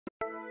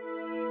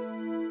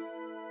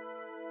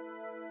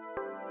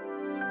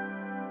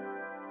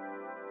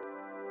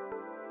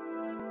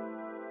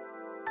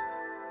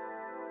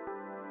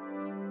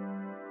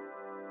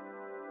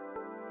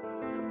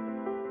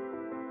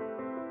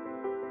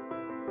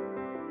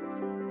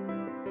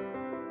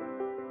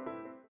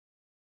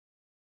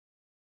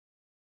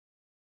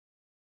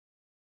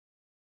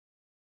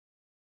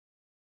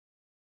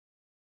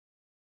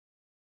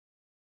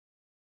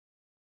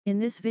In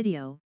this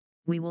video,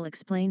 we will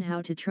explain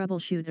how to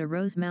troubleshoot a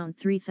Rosemount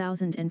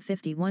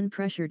 3051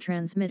 pressure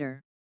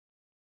transmitter.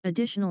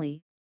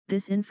 Additionally,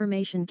 this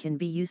information can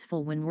be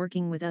useful when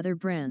working with other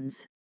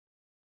brands.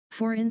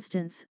 For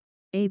instance,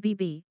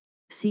 ABB,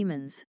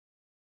 Siemens.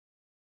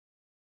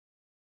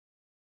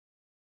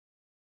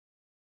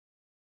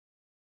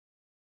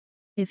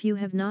 If you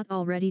have not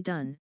already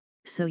done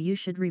so, you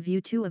should review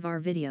 2 of our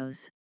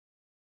videos.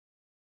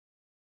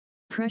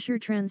 Pressure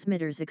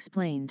transmitters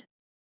explained,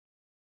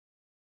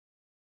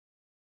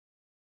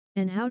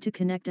 and how to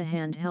connect a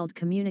handheld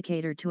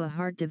communicator to a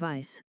hard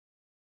device.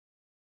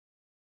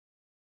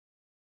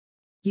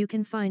 You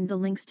can find the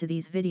links to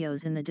these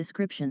videos in the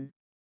description.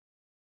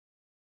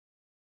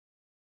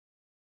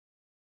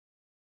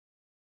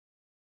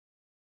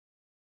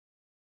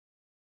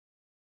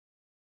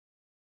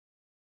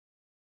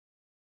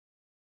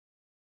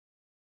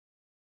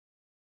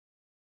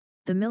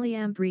 The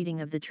milliamp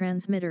reading of the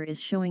transmitter is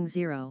showing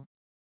 0.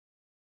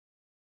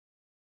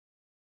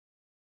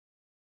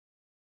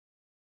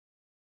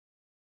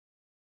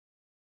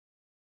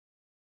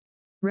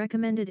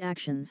 Recommended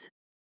actions.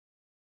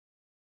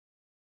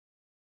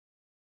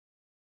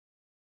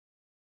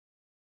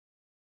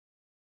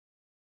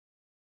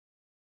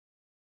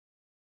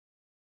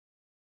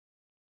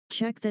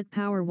 Check that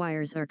power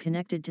wires are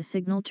connected to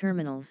signal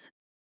terminals.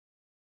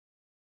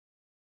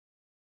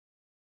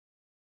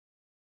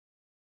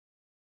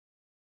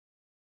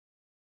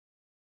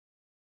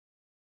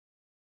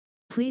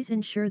 Please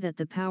ensure that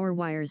the power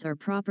wires are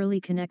properly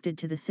connected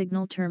to the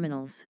signal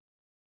terminals.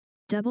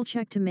 Double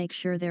check to make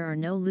sure there are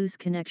no loose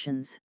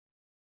connections.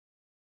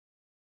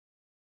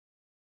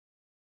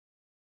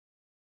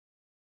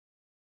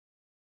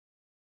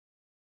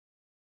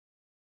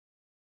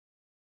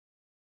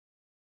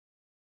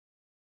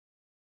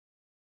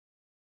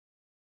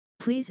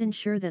 Please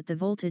ensure that the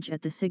voltage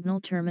at the signal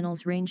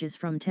terminals ranges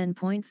from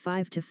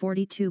 10.5 to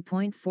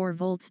 42.4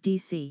 volts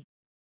DC.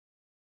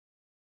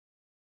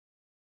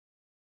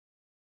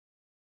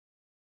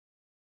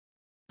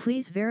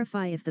 Please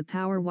verify if the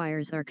power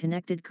wires are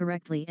connected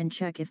correctly and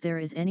check if there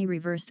is any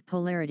reversed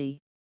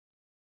polarity.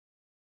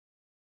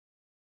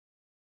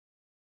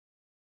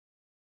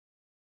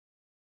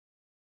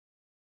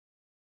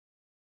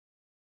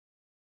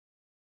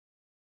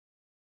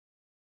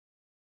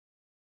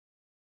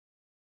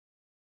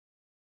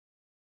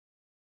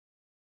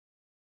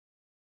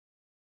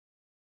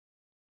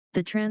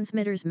 The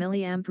transmitter's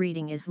milliamp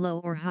reading is low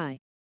or high.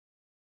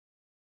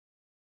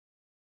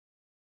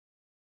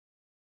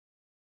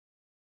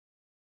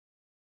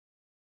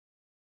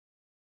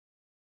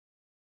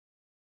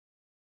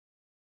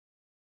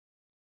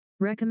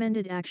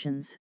 Recommended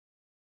actions.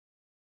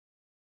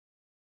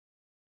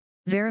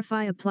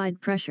 Verify applied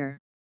pressure.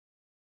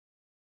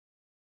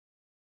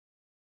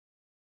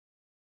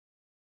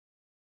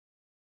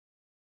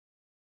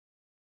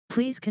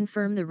 Please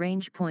confirm the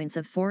range points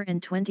of 4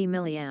 and 20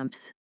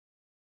 milliamps.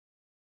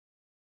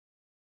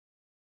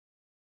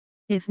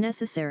 If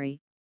necessary,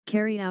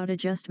 carry out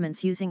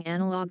adjustments using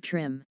analog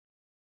trim.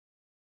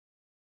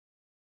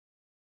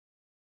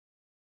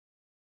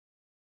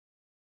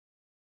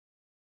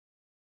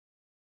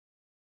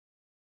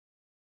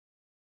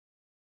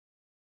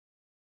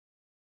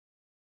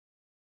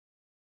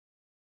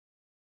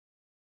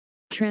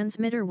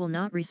 Transmitter will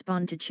not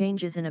respond to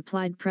changes in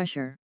applied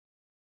pressure.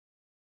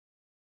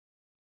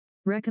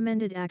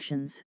 Recommended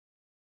actions.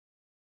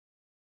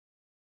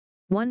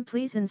 1.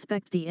 Please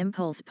inspect the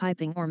impulse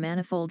piping or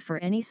manifold for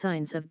any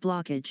signs of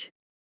blockage.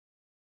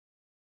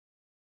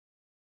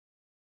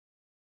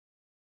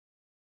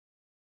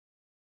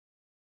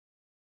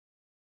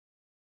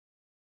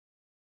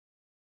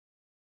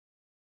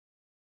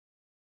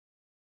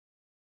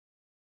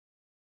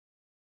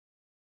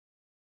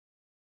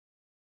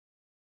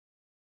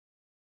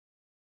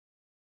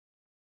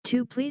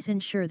 Two. Please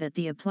ensure that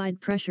the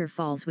applied pressure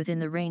falls within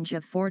the range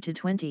of 4 to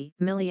 20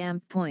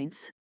 milliamp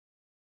points.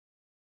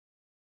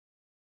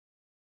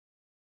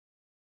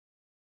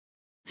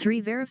 3.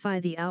 Verify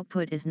the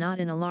output is not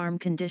in alarm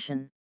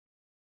condition.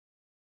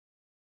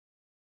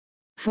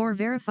 4.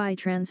 Verify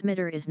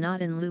transmitter is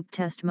not in loop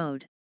test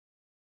mode.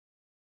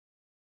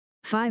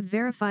 5.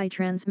 Verify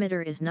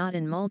transmitter is not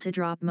in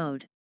multi-drop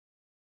mode.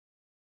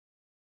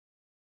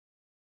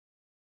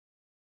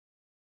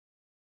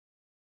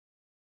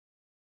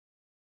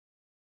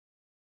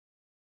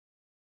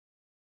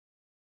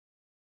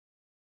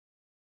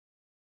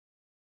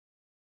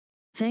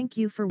 Thank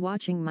you for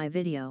watching my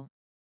video.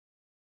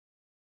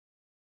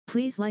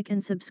 Please like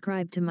and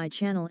subscribe to my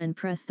channel and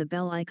press the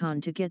bell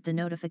icon to get the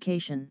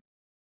notification.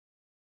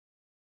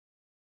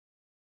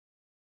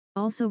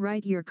 Also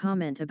write your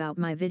comment about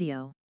my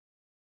video.